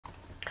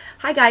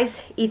Hi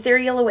guys,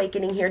 Ethereal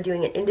Awakening here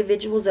doing an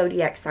individual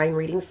zodiac sign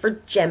reading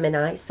for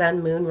Gemini,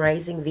 Sun, Moon,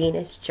 Rising,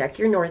 Venus. Check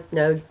your North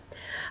Node.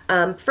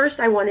 First,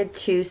 I wanted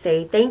to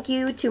say thank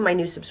you to my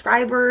new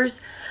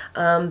subscribers.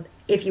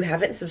 If you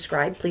haven't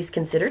subscribed, please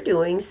consider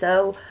doing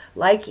so.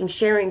 Liking,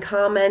 sharing,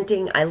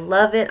 commenting. I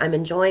love it. I'm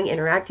enjoying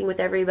interacting with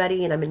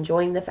everybody, and I'm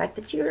enjoying the fact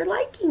that you're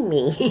liking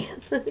me.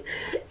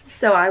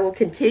 So I will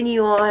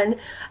continue on.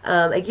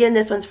 Again,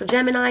 this one's for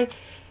Gemini.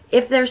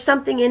 If there's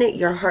something in it,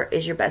 your heart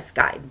is your best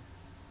guide.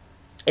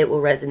 It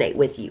will resonate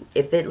with you.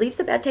 If it leaves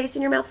a bad taste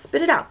in your mouth,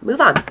 spit it out. Move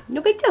on.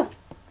 No big deal.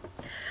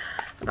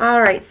 All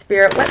right,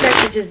 Spirit, what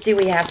messages do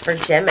we have for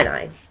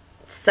Gemini?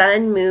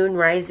 Sun, Moon,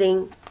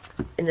 Rising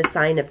in the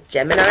sign of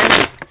Gemini.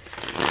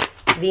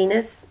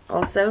 Venus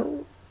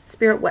also.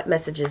 Spirit, what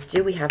messages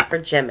do we have for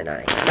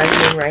Gemini?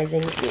 Sun, Moon,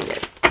 Rising,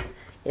 Venus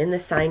in the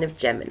sign of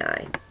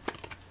Gemini.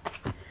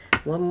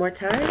 One more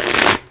time.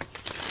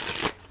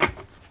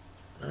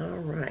 All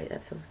right,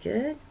 that feels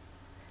good.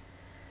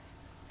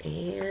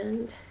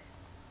 And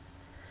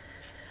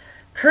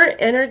current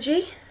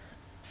energy,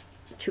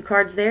 two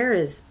cards there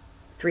is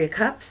Three of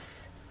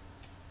Cups,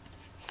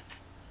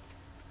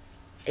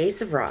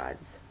 Ace of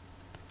Rods,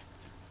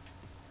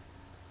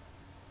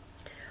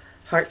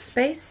 Heart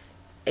Space,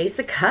 Ace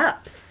of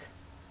Cups,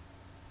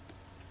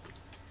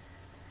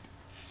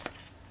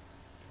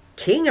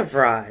 King of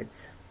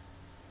Rods.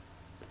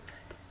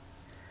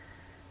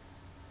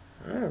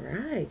 All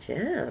right,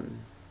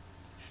 Gem.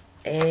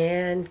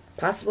 And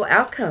possible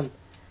outcome,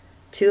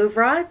 Two of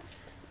Rods.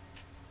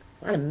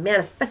 A lot of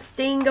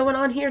manifesting going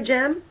on here,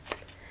 Gem.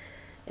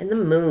 And the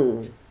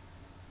Moon.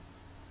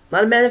 A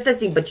lot of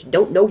manifesting, but you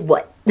don't know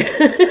what. And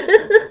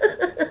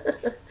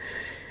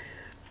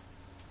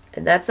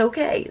that's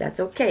okay. That's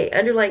okay.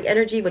 Underlying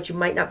energy, what you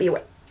might not be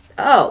aware.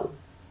 Oh.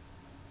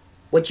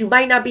 What you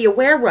might not be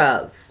aware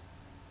of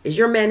is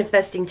you're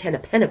manifesting 10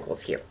 of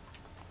Pentacles here.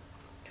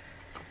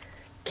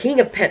 King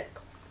of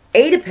Pentacles.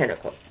 8 of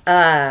Pentacles.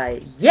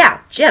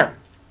 Yeah, Gem.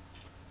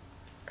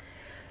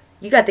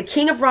 You got the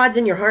King of Rods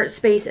in your heart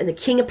space and the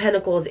King of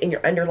Pentacles in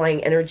your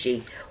underlying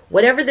energy.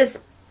 Whatever this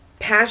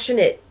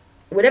passionate,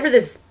 whatever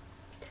this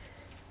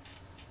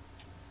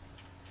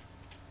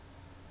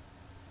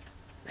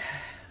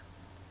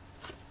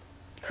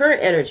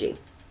current energy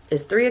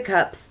is Three of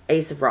Cups,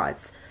 Ace of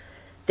Rods.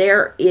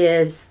 There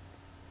is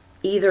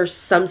either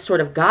some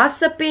sort of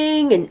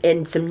gossiping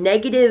and some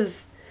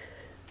negative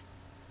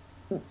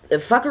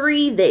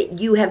fuckery that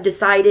you have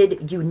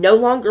decided you no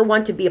longer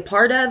want to be a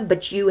part of,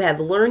 but you have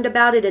learned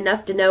about it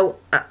enough to know,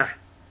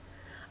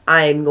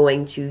 I'm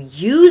going to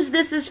use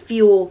this as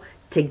fuel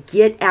to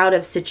get out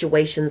of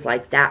situations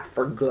like that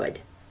for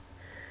good.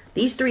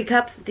 These 3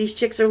 cups that these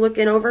chicks are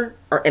looking over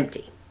are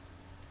empty.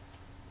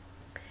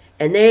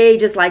 And they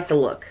just like the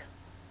look.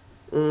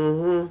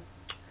 Who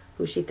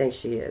she thinks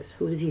she is.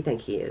 Who does he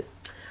think he is?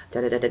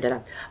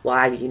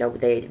 Why, you know,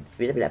 they...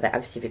 You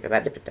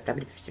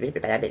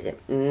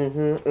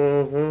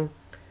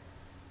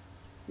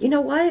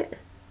know what?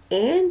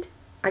 And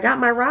I got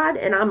my rod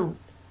and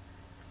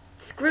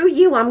screw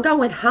you, I'm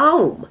going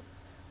home.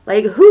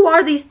 Like, who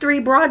are these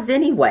 3 broads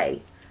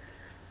anyway?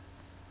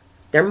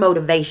 Their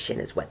motivation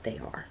is what they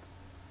are.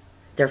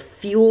 They're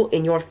fuel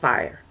in your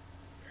fire.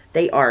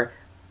 They are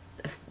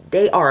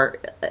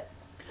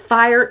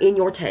fire in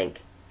your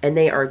tank. And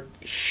they are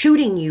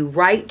shooting you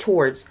right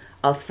towards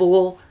a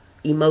full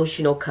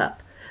emotional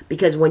cup.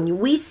 Because when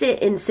we sit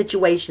in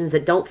situations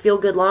that don't feel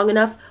good long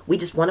enough, we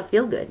just want to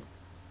feel good.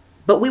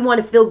 But we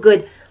want to feel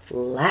good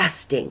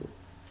lasting.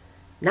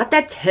 Not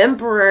that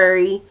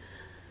temporary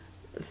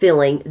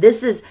feeling.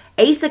 This is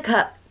Ace of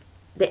Cups.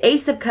 The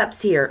Ace of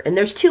Cups here. And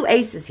there's 2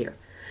 aces here.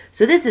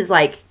 So this is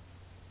like,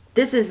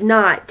 this is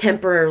not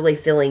temporarily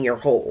filling your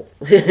hole.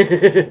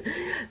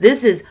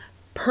 This is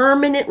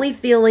permanently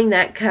filling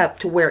that cup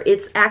to where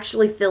it's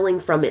actually filling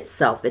from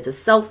itself. It's a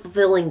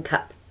self-fulfilling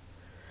cup.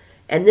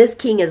 And this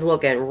king is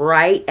looking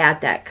right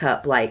at that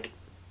cup like,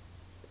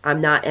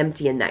 I'm not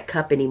emptying that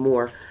cup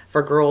anymore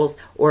for girls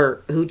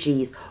or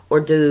hoochies or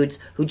dudes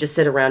who just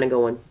sit around and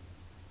going,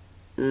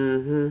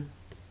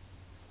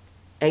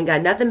 ain't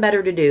got nothing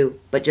better to do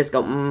but just go,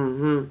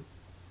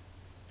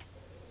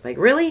 Like,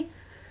 really?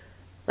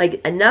 Like,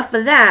 enough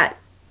of that.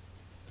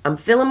 I'm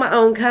filling my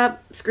own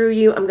cup. Screw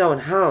you. I'm going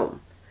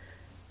home.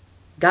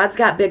 God's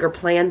got bigger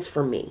plans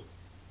for me.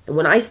 And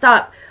when I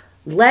stop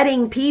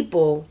letting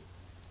people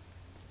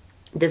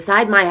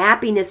decide my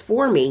happiness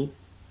for me,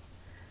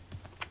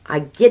 I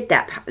get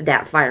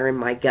that fire in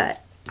my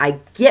gut. I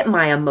get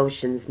my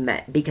emotions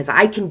met because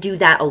I can do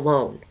that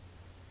alone.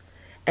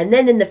 And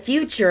then in the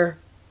future,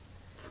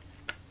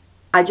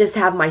 I just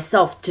have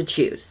myself to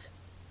choose.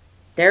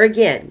 There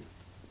again,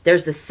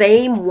 there's the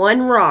same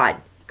 1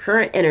 rod,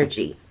 current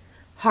energy,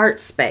 heart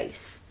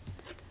space.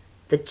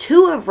 The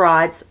 2 of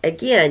Rods,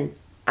 again,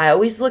 I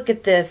always look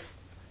at this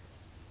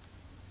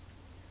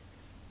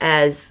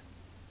as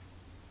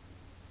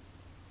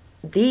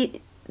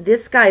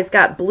this guy's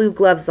got blue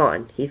gloves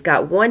on. He's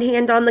got one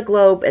hand on the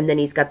globe, and then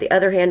he's got the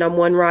other hand on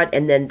one rod,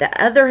 and then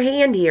the other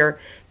hand here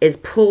is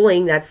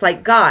pulling, that's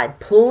like God,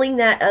 pulling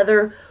that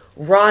other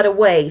rod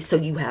away so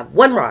you have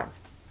one rod.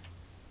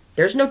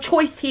 There's no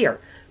choice here.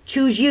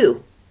 Choose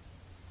you.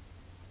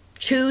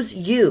 Choose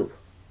you.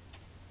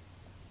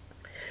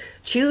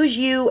 Choose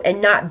you, and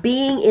not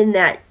being in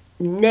that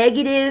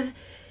negative,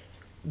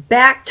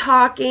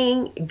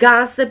 back-talking,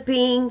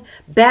 gossiping,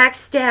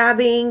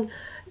 backstabbing,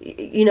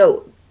 you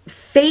know,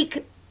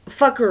 fake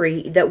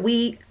fuckery that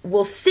we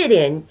will sit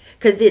in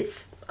because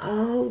it's,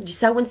 oh,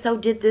 so-and-so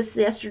did this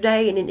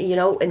yesterday, and you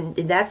know, and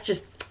that's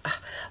just,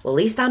 well, at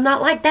least I'm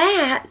not like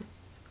that.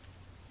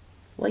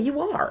 Well,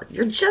 you are.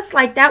 You're just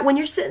like that when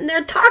you're sitting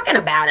there talking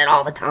about it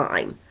all the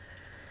time.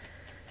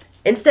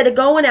 Instead of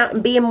going out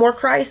and being more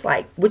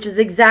Christ-like, which is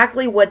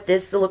exactly what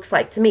this looks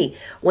like to me.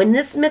 When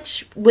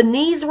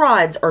these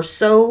rods are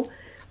so,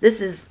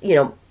 this is, you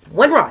know,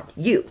 one rod,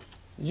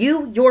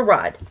 your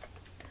rod.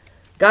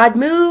 God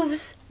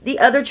moves the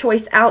other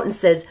choice out and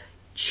says,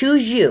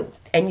 choose you,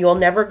 and you'll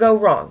never go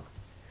wrong.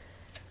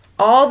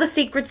 All the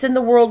secrets in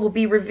the world will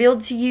be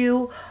revealed to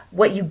you.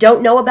 What you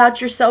don't know about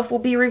yourself will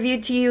be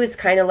revealed to you. It's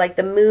kind of like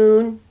the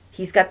moon.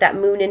 He's got that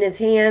moon in his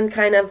hand,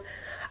 kind of.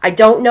 I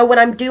don't know what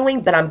I'm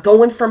doing, but I'm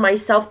going for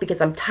myself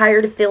because I'm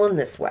tired of feeling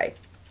this way.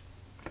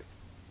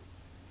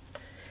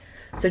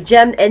 So,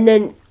 Gem, and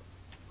then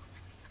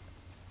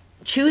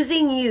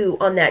choosing you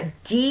on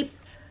that deep,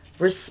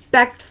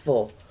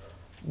 respectful,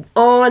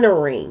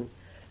 honoring,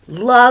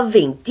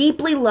 loving,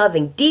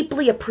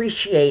 deeply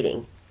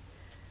appreciating.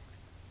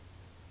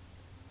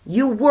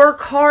 You work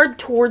hard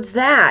towards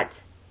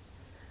that.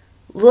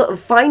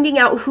 Finding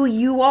out who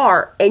you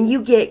are, and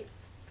you get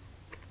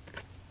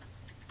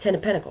 10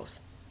 of Pentacles.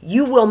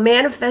 You will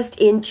manifest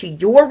into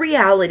your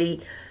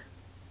reality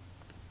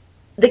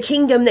the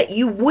kingdom that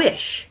you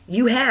wish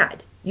you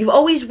had. You've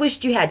always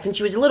wished you had since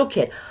you was a little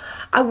kid.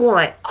 I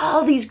want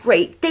all these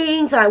great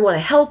things, and I want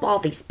to help all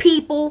these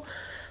people.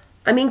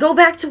 I mean, go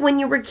back to when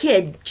you were a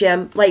kid,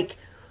 Gem. Like,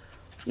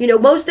 you know,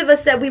 most of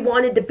us said we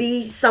wanted to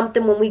be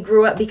something when we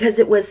grew up because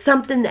it was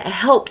something that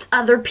helped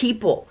other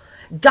people.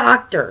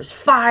 Doctors,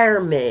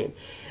 firemen,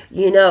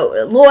 you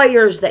know,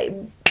 lawyers that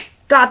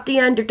got the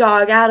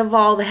underdog out of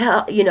all the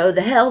hell, you know,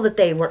 the hell that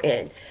they were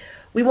in.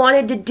 We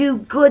wanted to do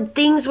good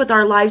things with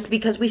our lives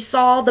because we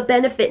saw the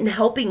benefit in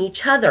helping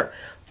each other.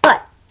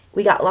 But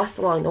we got lost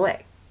along the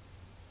way.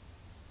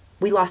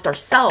 We lost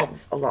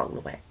ourselves along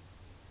the way.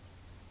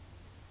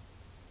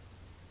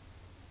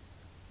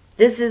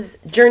 This is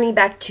journey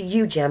back to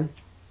you, Gem.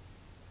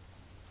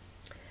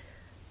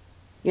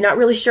 You're not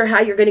really sure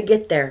how you're going to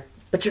get there,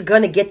 but you're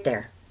going to get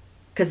there.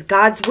 Because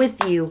God's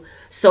with you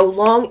so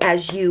long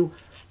as you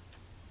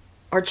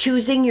are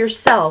choosing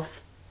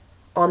yourself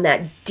on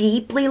that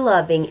deeply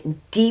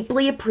loving,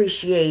 deeply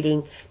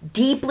appreciating,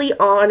 deeply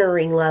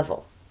honoring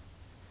level.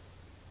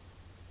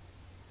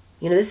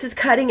 You know, this is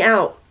cutting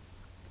out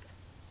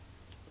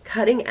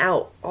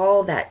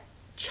all that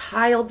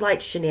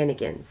childlike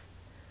shenanigans.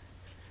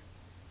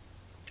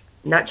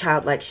 Not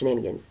childlike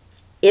shenanigans.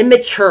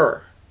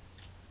 Immature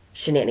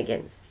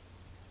shenanigans.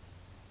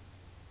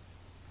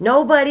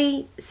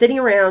 Nobody sitting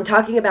around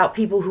talking about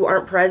people who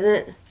aren't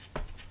present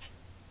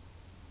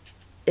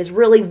is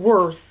really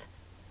worth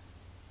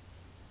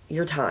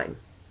your time.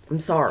 I'm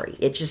sorry.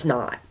 It's just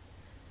not.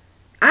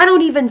 I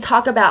don't even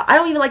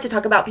like to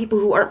talk about people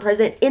who aren't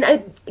present in a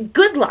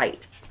good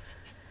light.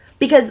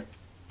 Because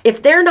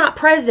if they're not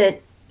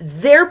present,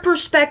 their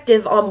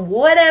perspective on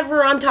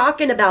whatever I'm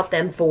talking about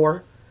them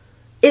for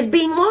is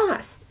being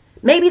lost.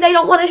 Maybe they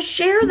don't want to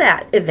share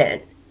that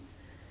event.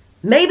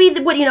 Maybe,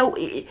 you know,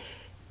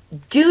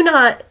 do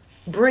not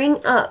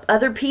bring up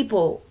other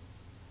people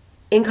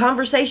in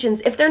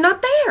conversations if they're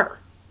not there.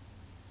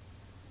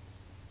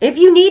 If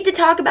you need to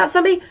talk about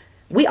somebody,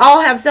 we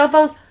all have cell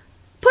phones.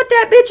 Put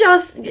that bitch on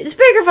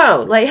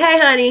speakerphone. Like, hey,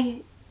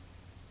 honey,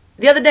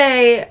 the other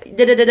day,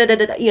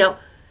 you know,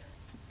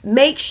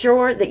 make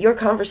sure that your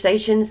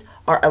conversations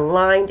are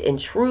aligned in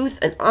truth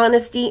and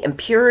honesty and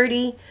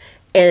purity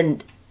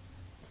and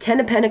 10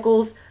 of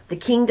Pentacles, the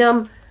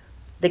kingdom,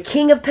 the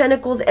King of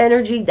Pentacles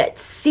energy that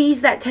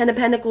sees that 10 of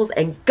Pentacles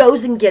and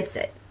goes and gets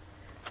it.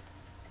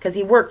 Because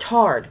he worked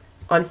hard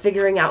on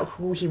figuring out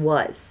who he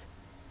was.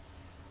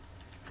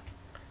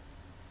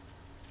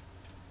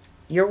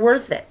 You're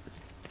worth it.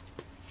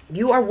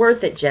 You are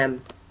worth it,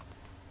 Gem.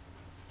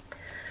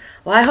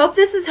 Well, I hope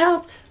this has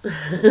helped.